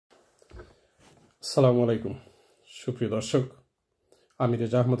আসসালামু আলাইকুম সুপ্রিয় দর্শক, আমি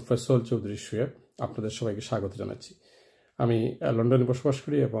রেজা আহমেদ ফাইসল চৌধুরী শুয়ে আপনাদের সবাইকে স্বাগত জানাচ্ছি। আমি লন্ডনে বসবাস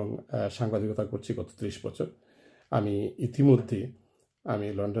করি এবং সাংবাদিকতা করছি গত 30 বছর। আমি ইতিমধ্যে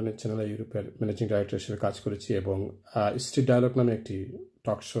লন্ডনের চ্যানেল ইউরোপের ম্যানেজিং ডাইরেক্টর হিসেবে কাজ করেছি এবং স্ট্রিট ডায়ালগ নামে একটি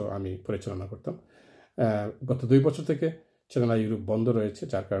টক শো আমি পরিচালনা করতাম। গত 2 বছর থেকে চ্যানেল ইউরোপ বন্ধ রয়েছে,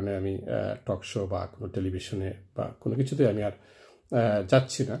 যার কারণে আমি টক শো বা কোনো টেলিভিশনে বা কোনো কিছুতে আমি আর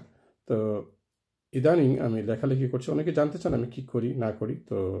যাচ্ছি না। তো ইদানিং আমি লেখালেখি করছি, অনেকে জানতে চান আমি কি করি না করি,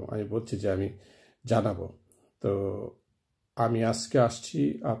 তো আমি বলছি যে আমি জানাবো। তো আমি আজকে আসছি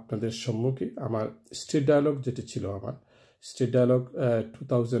আপনাদের সম্মুখে। আমার স্ট্রিট ডায়ালগ যেটি ছিল, আমার স্ট্রিট ডায়ালগ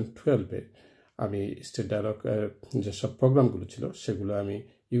 2012-এ আমি স্ট্রিট ডায়ালগ যেসব প্রোগ্রামগুলো ছিল সেগুলো আমি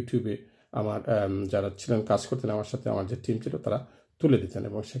ইউটিউবে আমার যারা ছিলেন কাজ করতেন আমার সাথে, আমার যে টিম ছিল তারা তুলে দিতেন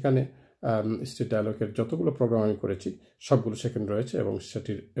এবং সেখানে স্ট্রিট ডায়ালগের যতগুলো প্রোগ্রাম আমি করেছি সবগুলো সেখানে রয়েছে এবং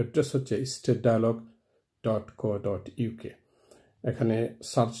সেটির অ্যাড্রেস হচ্ছে streetdialogue.co.uk। এখানে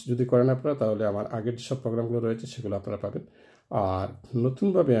সার্চ যদি করেন আপনারা তাহলে আমার আগের যেসব প্রোগ্রামগুলো রয়েছে সেগুলো আপনারা পাবেন। আর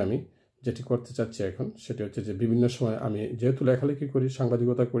নতুনভাবে আমি যেটি করতে চাচ্ছি এখন সেটি হচ্ছে যে বিভিন্ন সময় আমি যেহেতু লেখালেখি করি,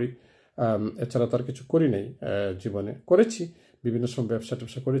 সাংবাদিকতা করি, এছাড়া তার কিছু করি নাই জীবনে, করেছি বিভিন্ন সময় ব্যবসা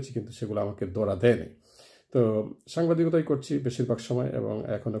ট্যাবসা করেছি, কিন্তু সেগুলো আমাকে দৌড়া দেয় নাই। তো সাংবাদিকতাই করছি বেশিরভাগ সময় এবং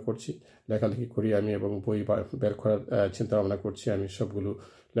এখনও করছি, লেখালেখি করি আমি এবং বই বের করার চিন্তা ভাবনা করছি আমি সবগুলো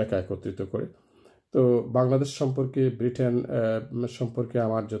লেখা একত্রিত করে। তো বাংলাদেশ সম্পর্কে, ব্রিটেন সম্পর্কে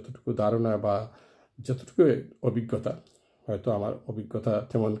আমার যতটুকু ধারণা বা যতটুকু অভিজ্ঞতা, হয়তো আমার অভিজ্ঞতা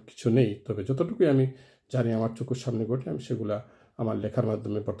তেমন কিছু নেই, তবে যতটুকুই আমি জানি আমার চোখের সামনে ঘটে আমি সেগুলা আমার লেখার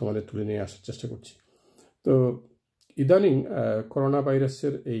মাধ্যমে বর্তমানে তুলে নিয়ে আসার চেষ্টা করছি। তো ইদানিং করোনা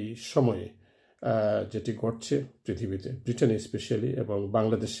ভাইরাসের এই সময়ে যেটি ঘটছে পৃথিবীতে, ব্রিটেনে স্পেশালি এবং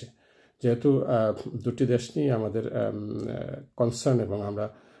বাংলাদেশে, যেহেতু দুটি দেশ নিয়ে আমাদের কনসার্ন এবং আমরা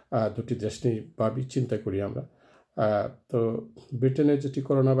দুটি দেশ নিয়ে ভাবি, চিন্তা করি আমরা। তো ব্রিটেনে যেটি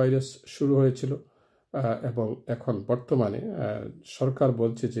করোনা ভাইরাস শুরু হয়েছিল এবং এখন বর্তমানে সরকার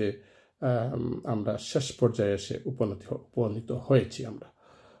বলছে যে আমরা শেষ পর্যায়ে এসে উপনীত হয়েছি আমরা।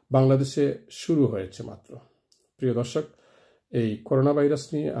 বাংলাদেশে শুরু হয়েছে মাত্র। প্রিয় দর্শক, এই করোনা ভাইরাস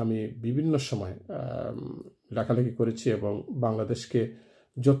নিয়ে আমি বিভিন্ন সময় লেখালেখি করেছি এবং বাংলাদেশকে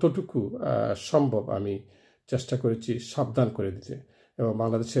যতটুকু সম্ভব আমি চেষ্টা করেছি সাবধান করে দিতে। এবং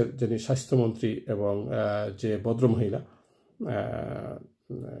বাংলাদেশের যিনি স্বাস্থ্যমন্ত্রী এবং যে ভদ্রমহিলা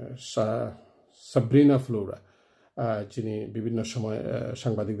সাবরিনা ফ্লোরা, যিনি বিভিন্ন সময়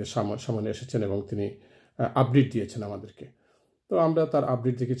সাংবাদিকদের সামনে এসেছেন এবং তিনি আপডেট দিয়েছেন আমাদেরকে। তো আমরা তার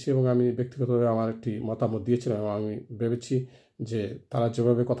আপডেট দেখেছি এবং আমি ব্যক্তিগতভাবে আমার একটি মতামত দিয়েছিলাম এবং আমি ভেবেছি যে তারা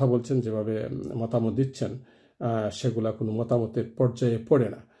যেভাবে কথা বলছেন, যেভাবে মতামত দিচ্ছেন, সেগুলা কোনো মতামতের পর্যায়ে পড়ে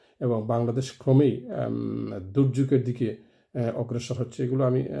না এবং বাংলাদেশ ক্রমেই দুর্যোগের দিকে অগ্রসর হচ্ছে। এগুলো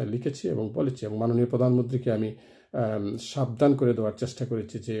আমি লিখেছি এবং বলেছি এবং মাননীয় প্রধানমন্ত্রীকে আমি সাবধান করে দেওয়ার চেষ্টা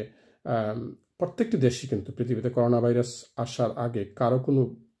করেছি যে প্রত্যেকটি দেশই কিন্তু পৃথিবীতে করোনা ভাইরাস আসার আগে কারো কোনো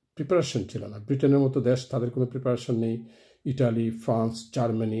প্রিপারেশন ছিল না। ব্রিটেনের মতো দেশ, তাদের কোনো প্রিপারেশন নেই। ইটালি, ফ্রান্স,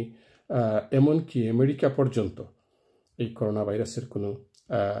 জার্মানি, এমনকি আমেরিকা পর্যন্ত এই করোনা ভাইরাসের কোনো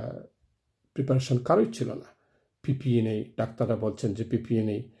প্রিপারেশন কারোই ছিল না। পিপিই নেই, ডাক্তাররা বলছেন যে পিপিই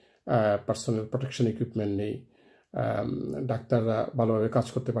নেই, পার্সোনাল প্রোটেকশন ইকুইপমেন্ট নেই, ডাক্তাররা ভালোভাবে কাজ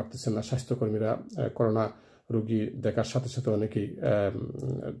করতে পারতেছেন না, স্বাস্থ্যকর্মীরা করোনা রোগী দেখার সাথে সাথে অনেকেই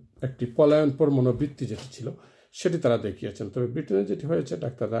একটি পলায়নপর মনোবৃত্তি যেটি ছিল সেটি তারা দেখিয়েছেন। তবে ব্রিটেনে যেটি হয়েছে,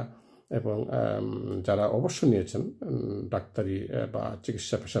 ডাক্তাররা এবং যারা অবসর নিয়েছেন ডাক্তারি বা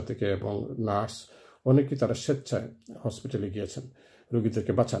চিকিৎসা পেশা থেকে এবং নার্স, অনেকেই তারা স্বেচ্ছায় হসপিটালে গিয়েছেন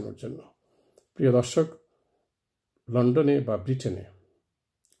রোগীদেরকে বাঁচানোর জন্য। প্রিয় দর্শক, লন্ডনে বা ব্রিটেনে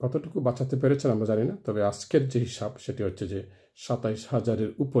কতটুকু বাঁচাতে পেরেছেন আমরা জানি না, তবে আজকের যে হিসাব সেটি হচ্ছে যে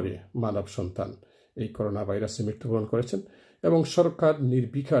 27,000-এর উপরে মানব সন্তান এই করোনা ভাইরাসে মৃত্যুবরণ করেছেন এবং সরকার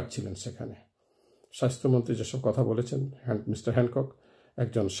নির্বিকার ছিলেন সেখানে। স্বাস্থ্যমন্ত্রী যেসব কথা বলেছেন, মিস্টার হ্যানকক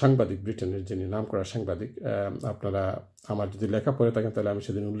একজন সাংবাদিক, ব্রিটেনের যিনি নামকরা সাংবাদিক, আপনারা আমার যদি লেখা পড়ে থাকেন তাহলে আমি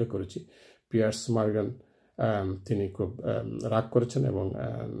সেদিন উল্লেখ করেছি, পিয়ার্স মর্গান, তিনি খুব রাগ করেছেন এবং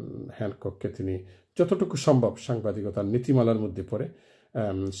হ্যানকককে তিনি যতটুকু সম্ভব সাংবাদিকতার নীতিমালার মধ্যে পড়ে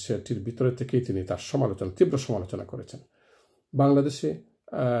সেটির ভিতরে থেকেই তিনি তার তীব্র সমালোচনা করেছেন।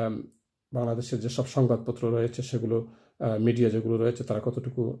 বাংলাদেশের যেসব সংবাদপত্র রয়েছে সেগুলো, মিডিয়া যেগুলো রয়েছে, তারা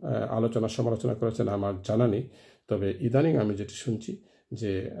কতটুকু সমালোচনা করেছেন আমার জানা নেই। তবে ইদানিং আমি যেটি শুনছি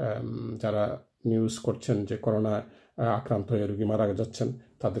যে যারা নিউজ করছেন যে করোনা আক্রান্ত হয়ে রোগী মারা যাচ্ছেন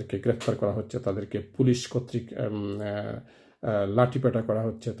তাদেরকে গ্রেফতার করা হচ্ছে, তাদেরকে পুলিশ কর্তৃক লাঠিপেটা করা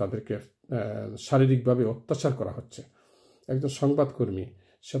হচ্ছে, তাদেরকে শারীরিকভাবে অত্যাচার করা হচ্ছে। একজন সংবাদকর্মী,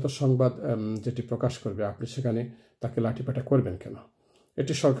 সে তো সংবাদ যেটি প্রকাশ করবে, আপনি সেখানে তাকে লাঠিপেটা করবেন কেন?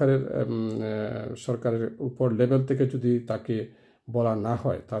 এটি সরকারের উপর লেভেল থেকে যদি তাকে বলা না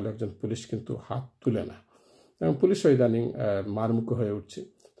হয় তাহলে একজন পুলিশ কিন্তু হাত তুলে না, এবং পুলিশও ইদানিং মারমুখো হয়ে উঠছে।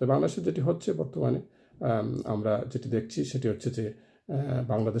 তো বাংলাদেশে যেটি হচ্ছে বর্তমানে আমরা যেটি দেখছি সেটি হচ্ছে যে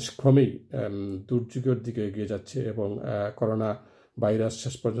বাংলাদেশ ক্রমেই দুর্যোগের দিকে এগিয়ে যাচ্ছে, এবং করোনা ভাইরাস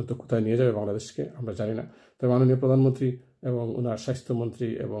শেষ পর্যন্ত কোথায় নিয়ে যাবে বাংলাদেশকে আমরা জানি না। তো মাননীয় প্রধানমন্ত্রী এবং ওনার স্বাস্থ্যমন্ত্রী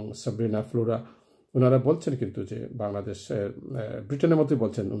এবং সাবরিনা ফ্লোরা ওনারা বলছেন কিন্তু যে বাংলাদেশ, ব্রিটেনের মতোই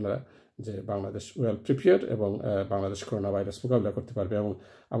বলছেন ওনারা যে বাংলাদেশ ওয়েল প্রিপেয়ার্ড এবং বাংলাদেশ করোনা ভাইরাস মোকাবিলা করতে পারবে। এবং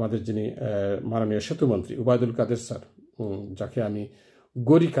আমাদের যিনি মাননীয় সেতুমন্ত্রী উবায়দুল কাদের স্যার, যাকে আমি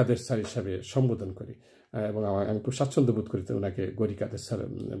গরি কাদের স্যার হিসাবে সম্বোধন করি, এবং আমি খুব স্বাচ্ছন্দ্য বোধ করি ওনাকে গরি কাদের স্যার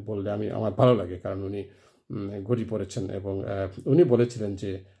বললে আমার ভালো লাগে, কারণ উনি গড়ি পড়েছেন এবং উনি বলেছিলেন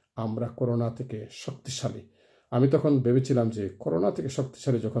যে আমরা করোনা থেকে শক্তিশালী। আমি তখন ভেবেছিলাম যে করোনা থেকে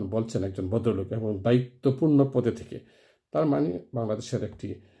শক্তিশালী যখন বলছেন একজন ভদ্রলোক এবং দায়িত্বপূর্ণ পদে থেকে, তার মানে বাংলাদেশের একটি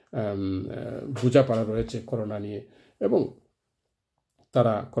বোঝাপড়া রয়েছে করোনা নিয়ে, এবং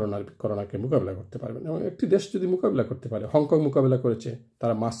তারা করোনাকে মোকাবিলা করতে পারবেন। এবং একটি দেশ যদি মোকাবিলা করতে পারে, হংকং মোকাবিলা করেছে,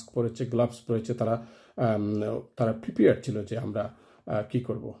 তারা মাস্ক পরেছে, গ্লাভস পরেছে, তারা প্রিপেয়ার ছিল যে আমরা কি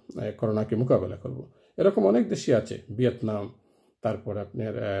করব, করোনাকে মোকাবিলা করব। এরকম অনেক দেশই আছে, ভিয়েতনাম, তারপর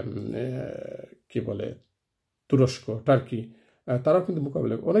আপনার কি বলে তুরস্ক, টার্কি, তারাও কিন্তু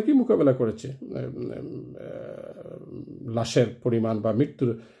অনেকেই মোকাবিলা করেছে। লাশের পরিমাণ বা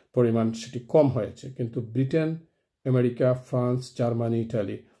মৃত্যুর পরিমাণ সেটি কম হয়েছে, কিন্তু Britain, America, France, Germany,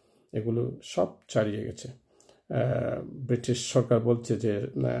 Italy এগুলো সব ছাড়িয়ে গেছে। ব্রিটিশ সরকার বলছে যে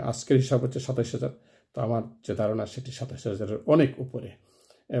আজকের হিসাব হচ্ছে 27,000, তো আমার যে ধারণা সেটি 27,000-এর অনেক উপরে।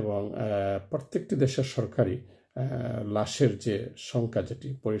 এবং প্রত্যেকটি দেশের সরকারি লাশের যে সংখ্যা, যেটি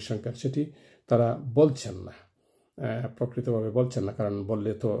পরিসংখ্যান, সেটি তারা বলছেন না, প্রকৃতভাবে বলছেন না, কারণ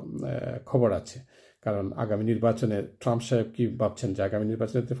বললে তো খবর আছে। কারণ আগামী নির্বাচনে ট্রাম্প সাহেব কি ভাবছেন যে আগামী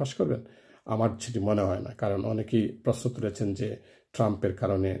নির্বাচনে তিনি ফাঁস করবেন? আমার সেটি মনে হয় না, কারণ অনেকেই প্রশ্ন তুলেছেন যে ট্রাম্পের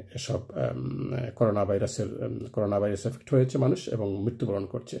কারণে এসব করোনা ভাইরাস এফেক্ট হয়েছে মানুষ এবং মৃত্যুবরণ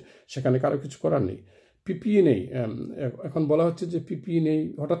করছে, সেখানে কারো কিছু করার নেই। পিপিই নেই, এখন বলা হচ্ছে যে পিপিই নেই,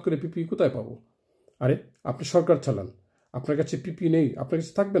 হঠাৎ করে পিপিই কোথায় পাবো? আরে আপনি সরকার চালান, আপনার কাছে পিপিই নেই, আপনার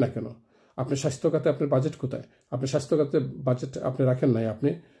কাছে থাকবে না কেন? আপনি স্বাস্থ্য খাতে আপনার বাজেট কোথায়? আপনি স্বাস্থ্য খাতে বাজেট আপনি রাখেন নাই, আপনি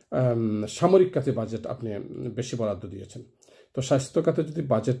সামরিক খাতে বাজেট আপনি বেশি বরাদ্দ দিয়েছেন। তো স্বাস্থ্য খাতে যদি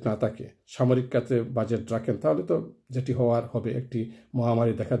বাজেট না থাকে, সামরিক খাতে বাজেট রাখেন, তাহলে তো যেটি হওয়ার হবে, একটি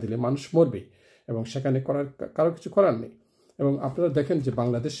মহামারী দেখা দিলে মানুষ মরবেই, এবং সেখানে কারো কিছু করার নেই। এবং আপনারা দেখেন যে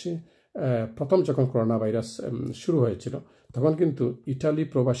বাংলাদেশে প্রথম যখন করোনা ভাইরাস শুরু হয়েছিল, তখন কিন্তু ইটালি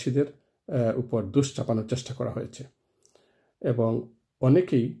প্রবাসীদের উপর দোষ চাপানোর চেষ্টা করা হয়েছে, এবং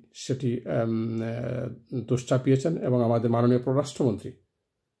অনেকেই সেটি দোষ চাপিয়েছেন। এবং আমাদের মাননীয় পররাষ্ট্রমন্ত্রী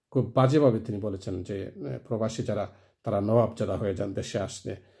খুব বাজেভাবে তিনি বলেছেন যে প্রবাসী যারা, তারা নবাবজাদা হয়ে যান, দেশে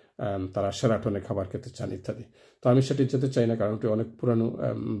আসলে তারা সেরাটনে খাবার খেতে চান ইত্যাদি। তো আমি সেটি যেতে চাই না, কারণ ওটি অনেক পুরানো,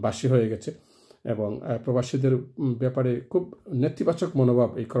 বাসি হয়ে গেছে। এবং প্রবাসীদের ব্যাপারে খুব নেতিবাচক মনোভাব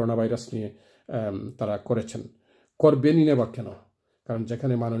এই করোনা ভাইরাস নিয়ে তারা করবেনই না, বা কেন? কারণ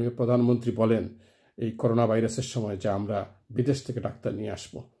যেখানে মাননীয় প্রধানমন্ত্রী বলেন এই করোনা ভাইরাসের সময় যে আমরা বিদেশ থেকে ডাক্তার নিয়ে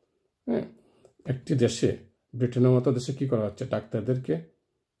আসবো, হ্যাঁ, একটি দেশে, ব্রিটেনের মতো দেশে কি করা হচ্ছে? ডাক্তারদেরকে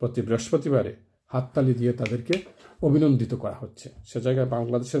প্রতি বৃহস্পতিবারে হাততালি দিয়ে তাদেরকে অভিনন্দিত করা হচ্ছে। সে জায়গায়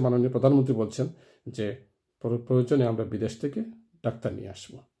বাংলাদেশের মাননীয় প্রধানমন্ত্রী বলছেন যে প্রয়োজনে আমরা বিদেশ থেকে ডাক্তার নিয়ে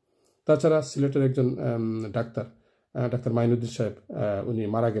আসবো। তাছাড়া সিলেটের একজন ডাক্তার মাইনুদ্দিন সাহেব, উনি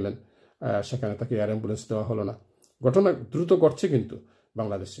মারা গেলেন, সেখানে তাকে এয়ার অ্যাম্বুলেন্স দেওয়া হলো না। ঘটনা দ্রুত ঘটছে কিন্তু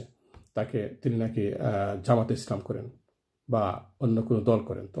বাংলাদেশে। তিনি নাকি জামাতে ইসলাম করেন বা অন্য কোনো দল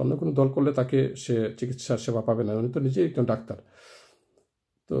করেন। তো অন্য কোনো দল করলে তাকে সে চিকিৎসার সেবা পাবে না, উনি তো নিজেই একজন ডাক্তার।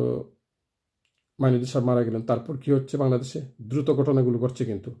 তো মাইনুদ্দিন সাহেব মারা গেলেন, তারপর কি হচ্ছে বাংলাদেশে? দ্রুত ঘটনাগুলো ঘটছে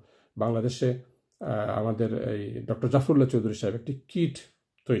কিন্তু বাংলাদেশে। আমাদের এই ডক্টর জাফরুল্লাহ চৌধুরী সাহেব একটি কিট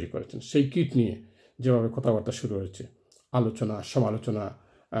তৈরি করেছেন, সেই কিট নিয়ে যেভাবে কথাবার্তা শুরু হয়েছে, আলোচনা সমালোচনা।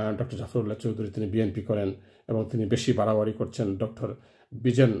 ডক্টর জাফরুল্লাহ চৌধুরী তিনি বিএনপি করেন এবং তিনি বেশি বাড়াবাড়ি করছেন। ডক্টর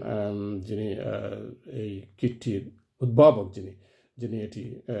বিজন, যিনি এই কিটটির উদ্ভাবক, যিনি এটি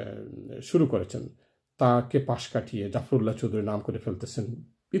শুরু করেছেন, তাকে পাশ কাটিয়ে জাফরুল্লাহ চৌধুরী নাম করে ফেলতেছেন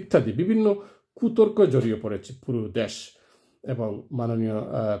ইত্যাদি। বিভিন্ন কুতর্ক জড়িয়ে পড়েছে পুরো দেশ। এবং মাননীয়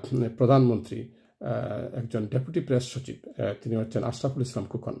প্রধানমন্ত্রী, একজন ডেপুটি প্রেস সচিব, তিনি হচ্ছেন আশরাফুল ইসলাম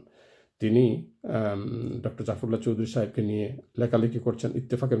খোকন, তিনি ডক্টর জাফরুল্লাহ চৌধুরী সাহেবকে নিয়ে লেখালেখি করছেন,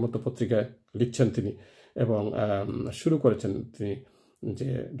 ইত্তেফাকের মতো পত্রিকায় লিখছেন তিনি, এবং শুরু করেছেন তিনি যে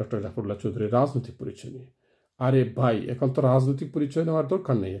ডক্টর জাফরুল্লাহ চৌধুরীর রাজনৈতিক পরিচয় নিয়ে। আরে ভাই, এখন তো রাজনৈতিক পরিচয় নেওয়ার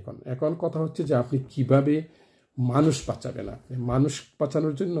দরকার নেই। এখন কথা হচ্ছে যে আপনি কিভাবে মানুষ বাঁচাবেন। আপনি মানুষ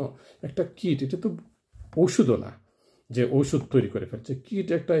বাঁচানোর জন্য একটা কিট, এটা তো ওষুধও না যে ঔষধ তৈরি করে ফেলছে। কিট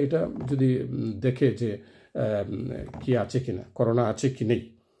একটা, এটা যদি দেখে যে কি আছে কিনা, করোনা আছে কি নেই,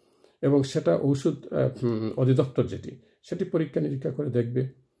 এবং সেটা ঔষধ অধিদপ্তর সেটি পরীক্ষা নিরীক্ষা করে দেখবে।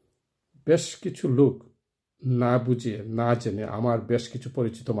 বেশ কিছু লোক না বুঝে না জেনে, আমার বেশ কিছু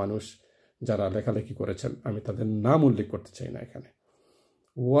পরিচিত মানুষ যারা লেখালেখি করেছেন, আমি তাদের নাম উল্লেখ করতে চাই না এখানে,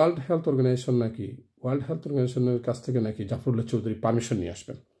 ওয়ার্ল্ড হেলথ অর্গানাইজেশনের কাছ থেকে নাকি জাফরুল্লাহ চৌধুরী পারমিশন নিয়ে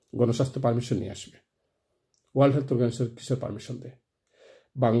আসবেন, গণস্বাস্থ্য পারমিশন নিয়ে আসবে। ওয়ার্ল্ড হেলথ অর্গানাইজেশন কিসের পারমিশন দেয়?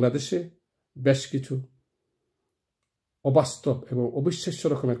 বাংলাদেশে বেশ কিছু অবাস্তব এবং অবিশ্বাস্য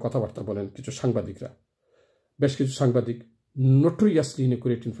রকমের কথাবার্তা বলেন কিছু সাংবাদিকরা। বেশ কিছু সাংবাদিক নোটোরিয়াসলি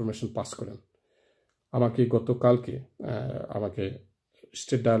ইনএকুরেট ইনফরমেশন পাস করেন। আমাকে গতকালকে আমাকে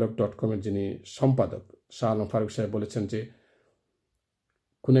StateDialogue.com যিনি সম্পাদক শাহ আলম ফারুক সাহেব বলেছেন যে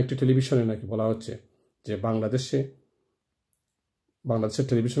কোনো একটি টেলিভিশনে নাকি বলা হচ্ছে যে বাংলাদেশের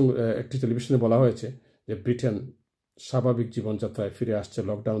টেলিভিশনে বলা হয়েছে যে ব্রিটেন স্বাভাবিক জীবনযাত্রায় ফিরে আসছে,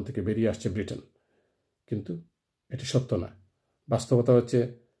 লকডাউন থেকে বেরিয়ে আসছে ব্রিটেন। কিন্তু এটি সত্য না। বাস্তবতা হচ্ছে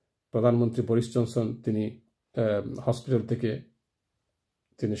প্রধানমন্ত্রী বরিস জনসন তিনি হসপিটাল থেকে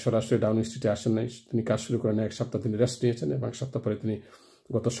তিনি সরাসরি ডাউনিং স্ট্রিটে আসেন নাই, তিনি কাজ শুরু করেন, এক সপ্তাহ তিনি রেস্ট নিয়েছেন এবং এক সপ্তাহ পরে তিনি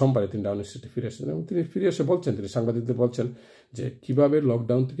গত সোমবারে তিনি ডাউনিং স্ট্রিটে ফিরে এসেছেন এবং তিনি ফিরে এসে বলছেন, তিনি সাংবাদিকদের বলছেন যে কিভাবে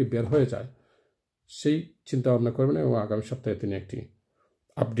লকডাউন থেকে বের হয়ে যায় সেই চিন্তা ভাবনা করবেন এবং আগামী সপ্তাহে তিনি একটি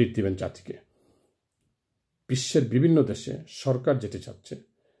আপডেট দিবেন জাতিকে। বিশ্বের বিভিন্ন দেশে সরকার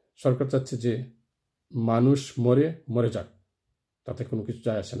চাচ্ছে যে মানুষ মরে যাক, তাতে কোনো কিছু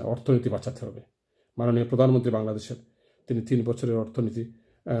যায় আসে না, অর্থনীতি বাঁচাতে হবে। মাননীয় প্রধানমন্ত্রী বাংলাদেশের তিনি 3 বছরের অর্থনীতি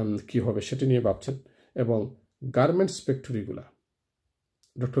কি হবে সেটি নিয়ে ভাবছেন। এবং গার্মেন্টস ফ্যাক্টরিগুলা,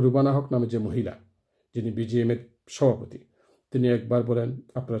 ডক্টর রুবানা হক নামে যে মহিলা যিনি BGM-এর সভাপতি, তিনি একবার বলেন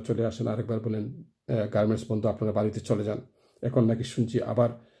আপনারা চলে আসেন, আরেকবার বলেন গার্মেন্টস বন্ধ, আপনারা বাড়িতে চলে যান। এখন নাকি শুনছি আবার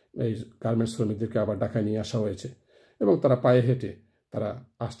এই গার্মেন্টস শ্রমিকদেরকে আবার ঢাকায় নিয়ে আসা হয়েছে এবং তারা পায়ে হেঁটে তারা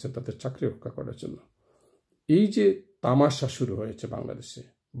আসছেন তাদের চাকরি রক্ষা করার জন্য। এই যে তামাশা শুরু হয়েছে বাংলাদেশে,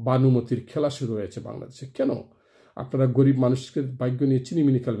 বানুমতির খেলা শুরু হয়েছে বাংলাদেশে, কেন আপনারা গরিব মানুষকে ভাগ্য নিয়ে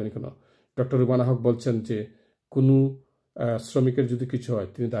চিনিমিনি খেলবেন কেন? ডক্টর রুবানা হক বলছেন যে কোনো শ্রমিকের যদি কিছু হয়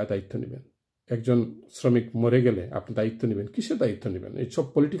তিনি দায়িত্ব নেবেন। একজন শ্রমিক মরে গেলে আপনি দায়িত্ব নেবেন, কিসের দায়িত্ব নেবেন? এইসব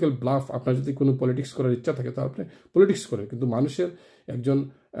পলিটিক্যাল ব্লাফ। আপনার যদি কোনো পলিটিক্স করার ইচ্ছা থাকে তাহলে আপনি পলিটিক্স করেন, কিন্তু মানুষের একজন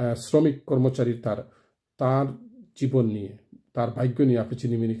শ্রমিক কর্মচারী তার জীবন নিয়ে, তার ভাগ্য নিয়ে আপনি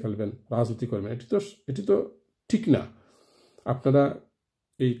চিনিমিনি খেলবেন, রাজনীতি করবেন, এটি তো ঠিক না। আপনারা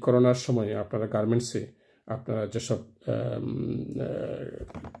এই করোনার সময়ে আপনারা গার্মেন্টসে আপনারা যেসব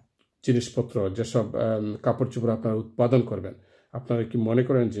জিনিসপত্র, যেসব কাপড় চোপড় আপনারা উৎপাদন করবেন, আপনারা কি মনে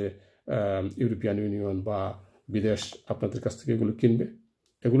করেন যে ইউরোপিয়ান ইউনিয়ন বা বিদেশ আপনাদের কাছ থেকে এগুলো কিনবে?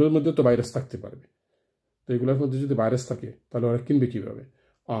 এগুলোর মধ্যে তো ভাইরাস থাকতে পারবে। তো এগুলোর মধ্যে যদি ভাইরাস থাকে তাহলে ওরা কিনবে কীভাবে?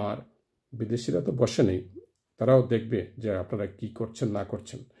 আর বিদেশিরা তো বসে নেই, তারাও দেখবে যে আপনারা কি করছেন না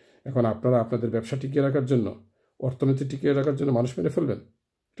করছেন। এখন আপনারা আপনাদের ব্যবসা টিকিয়ে রাখার জন্য, অর্থনীতি টিকিয়ে রাখার জন্য মানুষ মেরে ফেলবেন,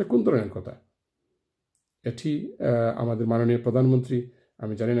 এটা কোন ধরনের কথা? এটি আমাদের মাননীয় প্রধানমন্ত্রী,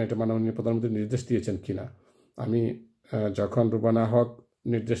 আমি জানি না এটা মাননীয় প্রধানমন্ত্রী নির্দেশ দিয়েছেন কিনা। আমি যখন রুবানা হক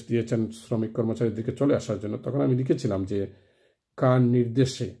নির্দেশ দিয়েছেন শ্রমিক কর্মচারীদেরকে চলে আসার জন্য, তখন আমি লিখেছিলাম যে কার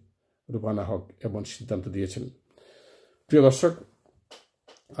নির্দেশে রুবানা হক এমন সিদ্ধান্ত দিয়েছেন। প্রিয় দর্শক,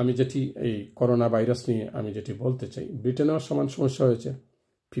 আমি এই করোনা ভাইরাস নিয়ে আমি বলতে চাই, ব্রিটেনেও সমান সমস্যা হয়েছে,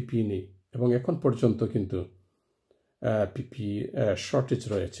 পিপিই নেই এবং এখন পর্যন্ত কিন্তু পিপিই শর্টেজ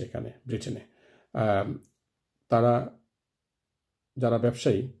রয়েছে এখানে ব্রিটেনে। তারা যারা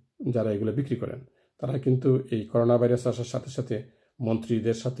ব্যবসায়ী, যারা এগুলো বিক্রি করেন, তারা কিন্তু এই করোনা ভাইরাস আসার সাথে সাথে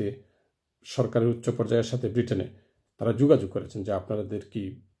মন্ত্রীদের সাথে, সরকারের উচ্চ পর্যায়ের সাথে ব্রিটেনে তারা যোগাযোগ করেছেন যে আপনাদের কি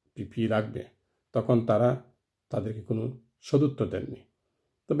পিপিই লাগবে। তখন তারা তাদেরকে কোনো সদুত্তর দেননি।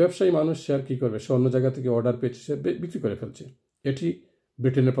 তো ব্যবসায়ী মানুষ সে আর কী করবে? সে অন্য জায়গা থেকে অর্ডার পেয়েছে, সে বিক্রি করে ফেলছে। এটি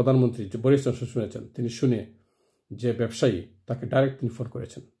ব্রিটেনের প্রধানমন্ত্রী যে বরিস জনসন শুনেছেন, তিনি শুনে যে ব্যবসায়ী তাকে ডাইরেক্ট তিনি ফোন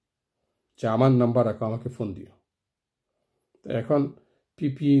করেছেন যে আমার নাম্বার রাখো, আমাকে ফোন দিও। তো এখন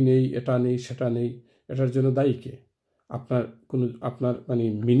পিপিই নেই, এটা নেই, সেটা নেই, এটার জন্য দায়ী কে? আপনার মানে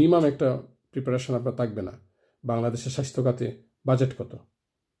মিনিমাম একটা প্রিপারেশন আপনার থাকবে না। বাংলাদেশের স্বাস্থ্য খাতে বাজেট কত?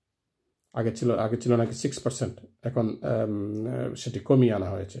 আগে ছিল নাকি 6%, এখন সেটি কমিয়ে আনা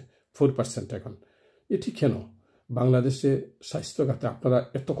হয়েছে 4% এখন। এটি কেন? বাংলাদেশে স্বাস্থ্য খাতে আপনারা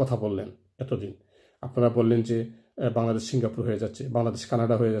এত কথা বললেন এতদিন, আপনারা বললেন যে বাংলাদেশ সিঙ্গাপুর হয়ে যাচ্ছে, বাংলাদেশ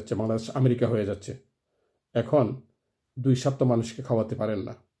কানাডা হয়ে যাচ্ছে, বাংলাদেশ আমেরিকা হয়ে যাচ্ছে। এখন 2 সপ্তাহ মানুষকে খাওয়াতে পারেন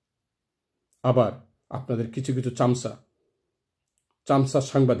না। আবার আপনাদের কিছু চামচা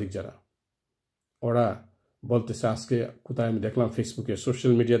সাংবাদিক যারা, ওরা বলতেছে, আজকে কোথায় আমি দেখলাম ফেসবুকে,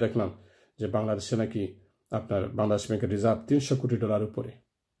 সোশ্যাল মিডিয়া দেখলাম যে বাংলাদেশে নাকি আপনার বাংলাদেশ ব্যাংকের রিজার্ভ $300 কোটি উপরে।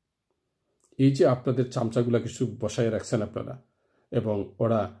 এই যে আপনাদের চামচাগুলা কিছু বসায় রাখছেন আপনারা এবং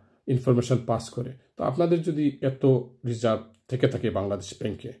ওরা ইনফরমেশন পাস করে, তো আপনাদের যদি এত রিজার্ভ থেকে থাকে বাংলাদেশ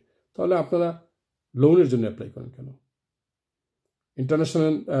ব্যাংকে, তাহলে আপনারা লোনের জন্য অ্যাপ্লাই করেন কেন?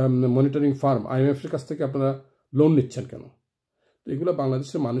 ইন্টারন্যাশনাল মনিটরিং ফার্ম IMF এর কাছ থেকে আপনারা লোন নিচ্ছেন কেন? তো এগুলো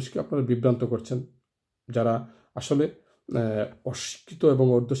বাংলাদেশের মানুষকে আপনারা বিভ্রান্ত করছেন। যারা আসলে অশিক্ষিত এবং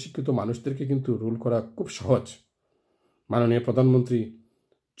অর্ধশিক্ষিত মানুষদেরকে কিন্তু রুল করা খুব সহজ। মাননীয় প্রধানমন্ত্রী,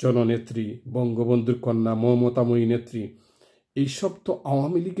 জননেত্রী, বঙ্গবন্ধুর কন্যা, মমতাময়ী নেত্রী, এইসব তো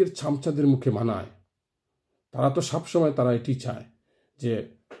আওয়ামী লীগের চামচাদের মুখে মানায়। তারা তো সবসময় তারা এটি চায় যে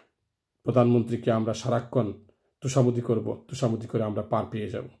প্রধানমন্ত্রীকে আমরা সারাক্ষণ তুষামুদি করব, তুষামুদি করে আমরা পার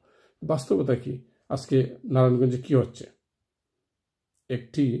পেয়ে যাব। বাস্তবতা কি? আজকে নারায়ণগঞ্জে কি হচ্ছে?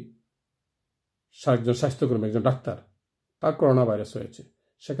 একজন স্বাস্থ্যকর্মী, একজন ডাক্তার, তার করোনা ভাইরাস হয়েছে।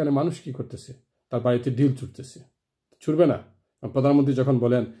 সেখানে মানুষ কি করতেছে? তার বাড়িতে ডিল ছুটতেছে। ছুটবে না? প্রধানমন্ত্রী যখন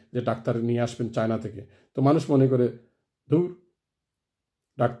বলেন যে ডাক্তার নিয়ে আসবেন চায়না থেকে, তো মানুষ মনে করে, ধুর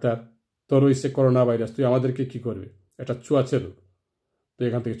ডাক্তার, তোর হইছে করোনা ভাইরাস, তুই আমাদেরকে কি করবে? এটা চুয়াচে রোগ, তুই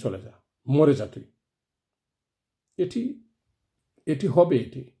এখান থেকে চলে যা, মরে যা তুই। এটি হবে।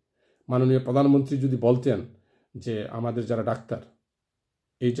 মাননীয় প্রধানমন্ত্রী যদি বলতেন যে আমাদের যারা ডাক্তার,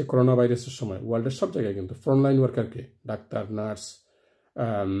 এই যে করোনা ভাইরাসের সময় ওয়ার্ল্ডের সব জায়গায় কিন্তু ফ্রন্টলাইন ওয়ার্কারকে, ডাক্তার, নার্স,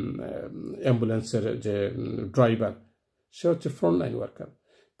 অ্যাম্বুলেন্সের যে ড্রাইভার, সে হচ্ছে ফ্রন্টলাইন ওয়ার্কার।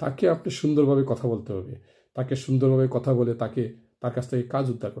 তাকে আপনি সুন্দরভাবে কথা বলতে হবে, তাকে সুন্দরভাবে কথা বলে তার কাছ থেকে কাজ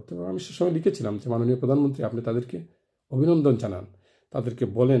উদ্ধার করতে হবে। আমি সে সময় লিখেছিলাম যে মাননীয় প্রধানমন্ত্রী, আপনি তাদেরকে অভিনন্দন জানান, তাদেরকে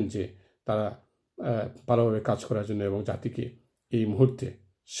বলেন যে তারা ভালোভাবে কাজ করার জন্য এবং জাতিকে এই মুহূর্তে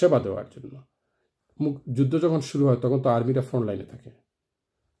সেবা দেওয়ার জন্য। যুদ্ধ যখন শুরু হয় তখন তো আর্মিরা ফ্রন্ট লাইনে থাকে।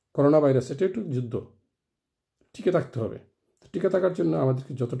 করোনা ভাইরাস এটা একটু যুদ্ধ, টিকে থাকতে হবে। টিকে থাকার জন্য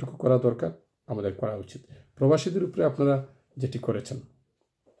আমাদেরকে যতটুকু করা দরকার আমাদের করা উচিত। প্রবাসীদের উপরে আপনারা যেটি করেছেন,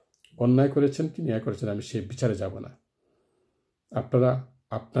 অন্যায় করেছেন কি ন্যায় করেছেন, আমি সে বিচারে যাব না। আপনারা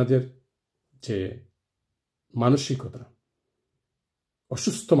আপনাদের যে মানসিকতা,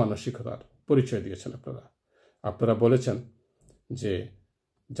 অসুস্থ মানসিকতার পরিচয় দিয়েছেন। আপনারা বলেছেন যে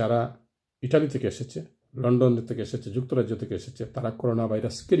যারা ইটালি থেকে এসেছে, লন্ডন থেকে এসেছে, যুক্তরাজ্য থেকে এসেছে, তারা করোনা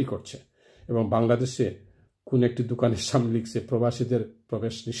ভাইরাস ক্যারি করছে এবং বাংলাদেশে কোন একটি দোকানের সামনে লিখছে প্রবাসীদের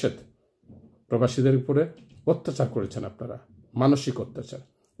প্রবেশ নিষেধ। প্রবাসীদের উপরে অত্যাচার করেছেন আপনারা, মানসিক অত্যাচার।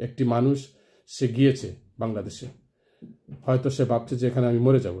 একটি মানুষ, সে গিয়েছে বাংলাদেশে, হয়তো সে ভাবছে যে এখানে আমি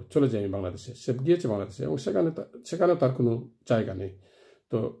মরে যাব, চলে যাই আমি বাংলাদেশে। সে গিয়েছে বাংলাদেশে এবং সেখানে তার কোনো জায়গা নেই,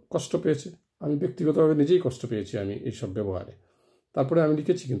 তো কষ্ট পেয়েছে। আমি ব্যক্তিগতভাবে নিজেই কষ্ট পেয়েছি আমি এইসব ব্যবহারে। তারপরে আমি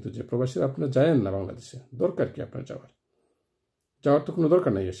লিখেছি কিন্তু যে প্রবাসীরা আপনারা যায়েন না বাংলাদেশে, দরকার কি আপনার যাওয়ার তো কোনো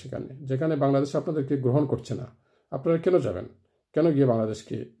দরকার নেই। যেখানে বাংলাদেশ আপনাদেরকে গ্রহণ করছে না, আপনারা কেন যাবেন? কেন গিয়ে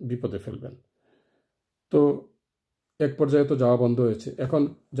বাংলাদেশকে বিপদে ফেলবেন? তো এক পর্যায়ে তো যাওয়া বন্ধ হয়েছে। এখন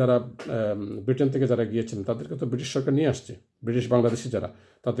যারা ব্রিটেন থেকে যারা গিয়েছিলেন তাদেরকে তো ব্রিটিশ সরকার নিয়ে আসছে, ব্রিটিশ বাংলাদেশি যারা,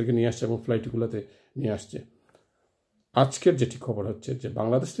 তাদেরকে নিয়ে আসছে এবং ফ্লাইটগুলোতে নিয়ে আসছে। আজকের যেটি খবর হচ্ছে যে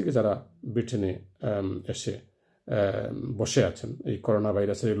বাংলাদেশ থেকে যারা ব্রিটেনে এসে বসে আছেন এই করোনা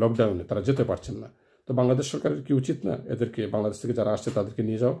ভাইরাসের লকডাউনে, তারা যেতে পারছেন না। তো বাংলাদেশ সরকারের কি উচিত না এদেরকে, বাংলাদেশ থেকে যারা আসছে তাদেরকে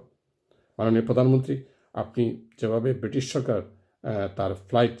নিয়ে যাও? মাননীয় প্রধানমন্ত্রী, আপনি যেভাবে ব্রিটিশ সরকার তার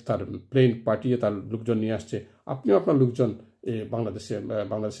ফ্লাইট, তার প্লেন পাঠিয়ে তার লোকজন নিয়ে আসছে, আপনিও আপনার লোকজন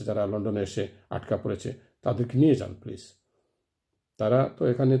বাংলাদেশে যারা লন্ডনে এসে আটকা পড়েছে তাদেরকে নিয়ে যান প্লিজ। তারা তো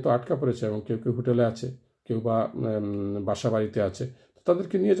এখানে তো আটকা পড়েছে এবং কেউ কেউ হোটেলে আছে, কেউ বা বাসা বাড়িতে আছে, তো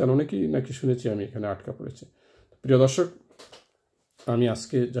তাদেরকে নিয়ে যান। অনেকেই নাকি শুনেছি আমি এখানে আটকা পড়েছে। প্রিয় দর্শক, আমি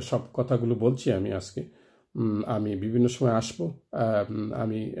আজকে যে সব কথাগুলো বলছি, আমি বিভিন্ন সময় আসবো।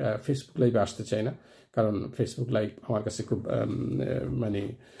 আমি ফেসবুক লাইভে আসতে চাই না, কারণ ফেসবুক লাইভ আমার কাছে খুব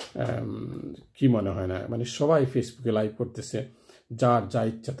কি মনে হয় না, সবাই ফেসবুকে লাইভ করতেছে, যার যা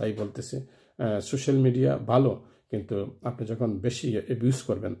ইচ্ছা তাই বলতেছে। সোশ্যাল মিডিয়া ভালো, কিন্তু আপনি যখন বেশি অ্যাবিউজ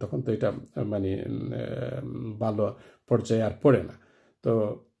করবেন তখন তো এটা ভালো পর্যায়ে আর পড়ে না। তো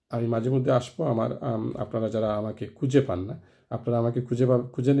আমি মাঝে মধ্যে আসবো। আপনারা যারা আমাকে খুঁজে পান না, আপনারা আমাকে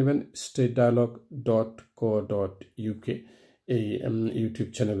খুঁজে নেবেন stateDialogue.co.uk এই ইউটিউব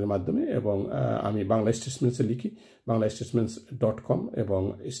চ্যানেলের মাধ্যমে, এবং আমি বাংলা স্টেটমেন্টসে লিখি, banglastatements.com এবং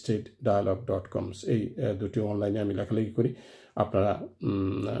stateDialogue.com, এই দুটি অনলাইনে আমি লেখালেখি করি। আপনারা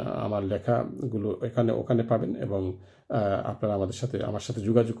আমার লেখাগুলো ওখানে পাবেন, এবং আপনারা আমার সাথে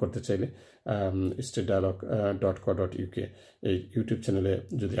যোগাযোগ করতে চাইলে stateDialogue.co.uk এই ইউটিউব চ্যানেলে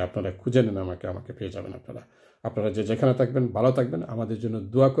যদি আপনারা খুঁজে নেন আমাকে পেয়ে যাবেন। আপনারা যেখানে থাকবেন ভালো থাকবেন, আমাদের জন্য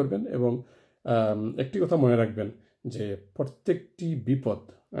দোয়া করবেন, এবং একটি কথা মনে রাখবেন যে প্রত্যেকটি বিপদ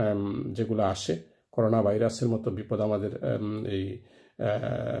যেগুলো আসে, করোনা ভাইরাসের মতো বিপদ আমাদের এই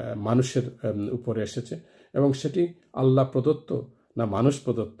মানুষের উপরে এসেছে, এবং সেটি আল্লাহ প্রদত্ত না মানুষ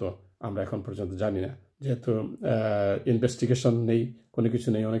প্রদত্ত আমরা এখন পর্যন্ত জানি না, যেহেতু ইনভেস্টিগেশন নেই, কোনো কিছু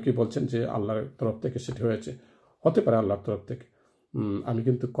নেই। অনেকেই বলছেন যে আল্লাহর তরফ থেকে সেটি হয়েছে, হতে পারে আল্লাহর তরফ থেকে, আমি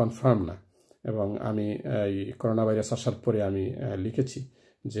কিন্তু কনফার্ম না। এবং আমি এই করোনা ভাইরাস আসার পরে আমি লিখেছি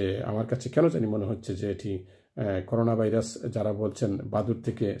যে আমার কাছে কেন জানি মনে হচ্ছে যে এটি করোনা ভাইরাস যারা বলছেন বাদুর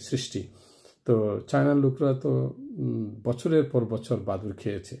থেকে সৃষ্টি, তো চায়নার লোকরা তো বছরের পর বছর বাদুর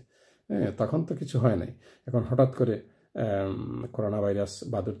খেয়েছে, তখন তো কিছু হয় নাই। এখন হঠাৎ করে করোনা ভাইরাস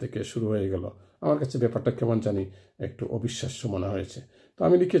বাদুর থেকে শুরু হয়ে গেল, আমার কাছে ব্যাপারটা কেমন জানি একটু অবিশ্বাস্য মনে হয়েছে। তো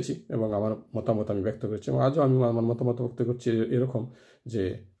আমি লিখেছি এবং আমার মতামত আমি ব্যক্ত করেছি, এবং আজও আমি আমার মতামত ব্যক্ত করছি এরকম যে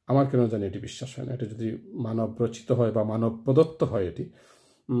আমার কেন জানি এটি বিশ্বাস হয় না। এটা যদি মানব রচিত হয় বা মানব প্রদত্ত হয় এটি,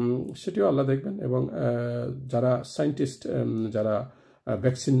 সেটিও আল্লাহ দেখবেন। এবং যারা সায়েন্টিস্ট, যারা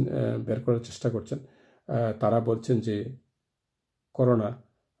ভ্যাকসিন বের করার চেষ্টা করছেন, তারা বলছেন যে করোনা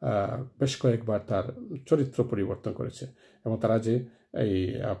বেশ কয়েকবার তার চরিত্র পরিবর্তন করেছে, এবং তারা যে এই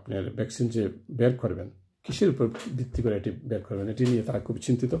আপনার ভ্যাকসিন যে বের করবেন, কিসের উপর ভিত্তি করে এটি বের করবেন, এটি নিয়ে তারা খুব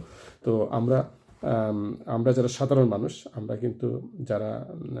চিন্তিত। তো আমরা যারা সাধারণ মানুষ, আমরা কিন্তু যারা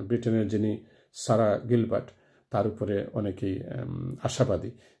ব্রিটেনের যিনি সারা গিলবার্ট, তার উপরে অনেকেই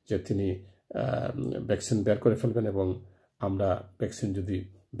আশাবাদী যে তিনি ভ্যাকসিন বের করে ফেলবেন, এবং আমরা ভ্যাকসিন যদি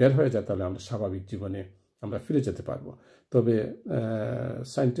বের হয়ে যায় তাহলে আমরা স্বাভাবিক জীবনে আমরা ফিরে যেতে পারবো। তবে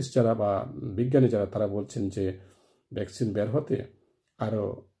সায়েন্টিস্ট যারা বা বিজ্ঞানী যারা, তারা বলছেন যে ভ্যাকসিন বের হতে আরও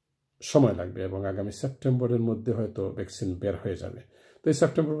সময় লাগবে, এবং আগামী সেপ্টেম্বরের মধ্যে হয়তো ভ্যাকসিন বের হয়ে যাবে। তো এই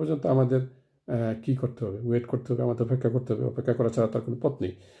সেপ্টেম্বর পর্যন্ত আমাদের কি করতে হবে, ওয়েট করতে হবে, আমাদের অপেক্ষা করতে হবে। অপেক্ষা করা ছাড়া তার কোনো পথ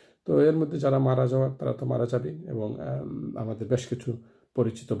নেই। তো এর মধ্যে যারা মারা যাওয়ার, তারা তো মারা যাবেই। এবং আমাদের বেশ কিছু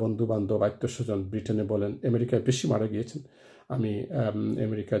পরিচিত বন্ধু বান্ধব, আত্মীয়স্বজন ব্রিটেনে বলেন আমেরিকায় বেশি মারা গিয়েছেন। আমি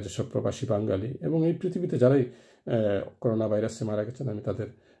আমেরিকার যেসব প্রবাসী বাঙালি এবং এই পৃথিবীতে যারাই করোনা ভাইরাসে মারা গেছেন, আমি তাদের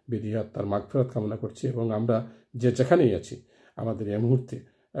বিধি আত্মার মাগফিরাত কামনা করছি। এবং আমরা যে যেখানেই আছি, আমাদের এই মুহূর্তে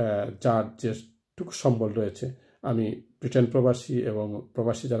যার যেটুকু সম্বল রয়েছে, আমি ব্রিটেন প্রবাসী এবং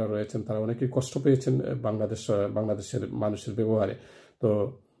প্রবাসী যারা রয়েছেন তারা অনেকেই কষ্ট পেয়েছেন বাংলাদেশের মানুষের ব্যবহারে। তো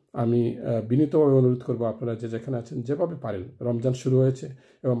আমি বিনীতভাবে অনুরোধ করবো, আপনারা যে যেখানে আছেন যেভাবে পারেন, রমজান শুরু হয়েছে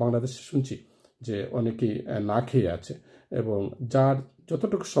এবং বাংলাদেশে শুনছি যে অনেকেই না খেয়ে আছে, এবং যার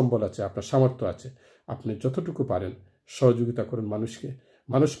যতটুকু সম্বল আছে, আপনার সামর্থ্য আছে, আপনি যতটুকু পারেন সহযোগিতা করুন মানুষকে।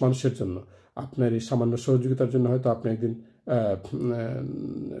 মানুষের জন্য আপনার এই সামান্য সহযোগিতার জন্য হয়তো আপনি একদিন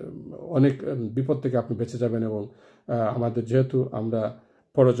অনেক বিপদ থেকে আপনি বেঁচে যাবেন। এবং আমাদের যেহেতু আমরা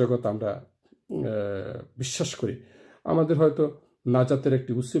পরজগৎ, আমরা বিশ্বাস করি, আমাদের হয়তো নাজাতের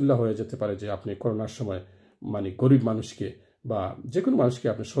একটি উসিলা হয়ে যেতে পারে যে আপনি করোনার সময় মানে গরিব মানুষকে বা যে কোনো মানুষকে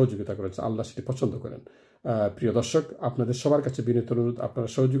আপনি সহযোগিতা করেছেন, আল্লাহ সেটি পছন্দ করেন। প্রিয় দর্শক, আপনাদের সবার কাছে বিনীত অনুরোধ, আপনারা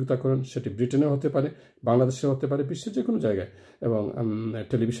সহযোগিতা করুন। সেটি ব্রিটেনে হতে পারে, বাংলাদেশে হতে পারে, বিশ্বের যে কোনো জায়গায়। এবং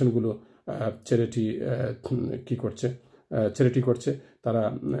টেলিভিশনগুলো চ্যারিটি করছে, তারা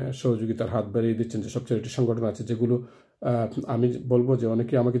সহযোগিতার হাত বাড়িয়ে দিচ্ছেন। যেসব চ্যারিটি সংগঠন আছে, যেগুলো আমি বলবো যে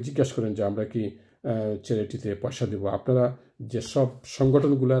অনেকে আমাকে জিজ্ঞাসা করেন যে আমরা কি চ্যারিটিতে পয়সা দেব। আপনারা যেসব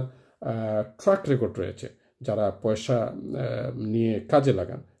সংগঠনগুলোর ট্র্যাক রেকর্ড রয়েছে, যারা পয়সা নিয়ে কাজে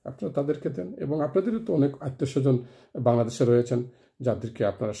লাগান, আপনারা তাদেরকে দেন। এবং আপনাদেরও তো অনেক আত্মীয়স্বজন বাংলাদেশে রয়েছেন যাদেরকে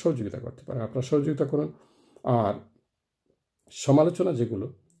আপনারা সহযোগিতা করতে পারেন, আপনারা সহযোগিতা করুন। আর সমালোচনা যেগুলো,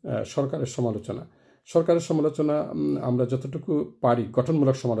 সরকারের সমালোচনা আমরা যতটুকু পারি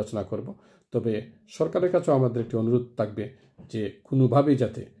গঠনমূলক সমালোচনা করব। তবে সরকারের কাছেও আমাদের একটি অনুরোধ থাকবে যে কোনোভাবেই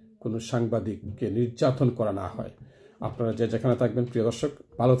যাতে কোনো সাংবাদিককে নির্যাতন করা না হয়। আপনারা যে যেখানে থাকবেন, প্রিয় দর্শক,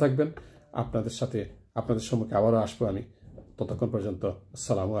 ভালো থাকবেন। আপনাদের সম্মুখে আবারও আসবো আমি। ততক্ষণ পর্যন্ত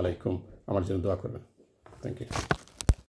আসসালামু আলাইকুম। আমার জন্য দোয়া করবেন। Thank you.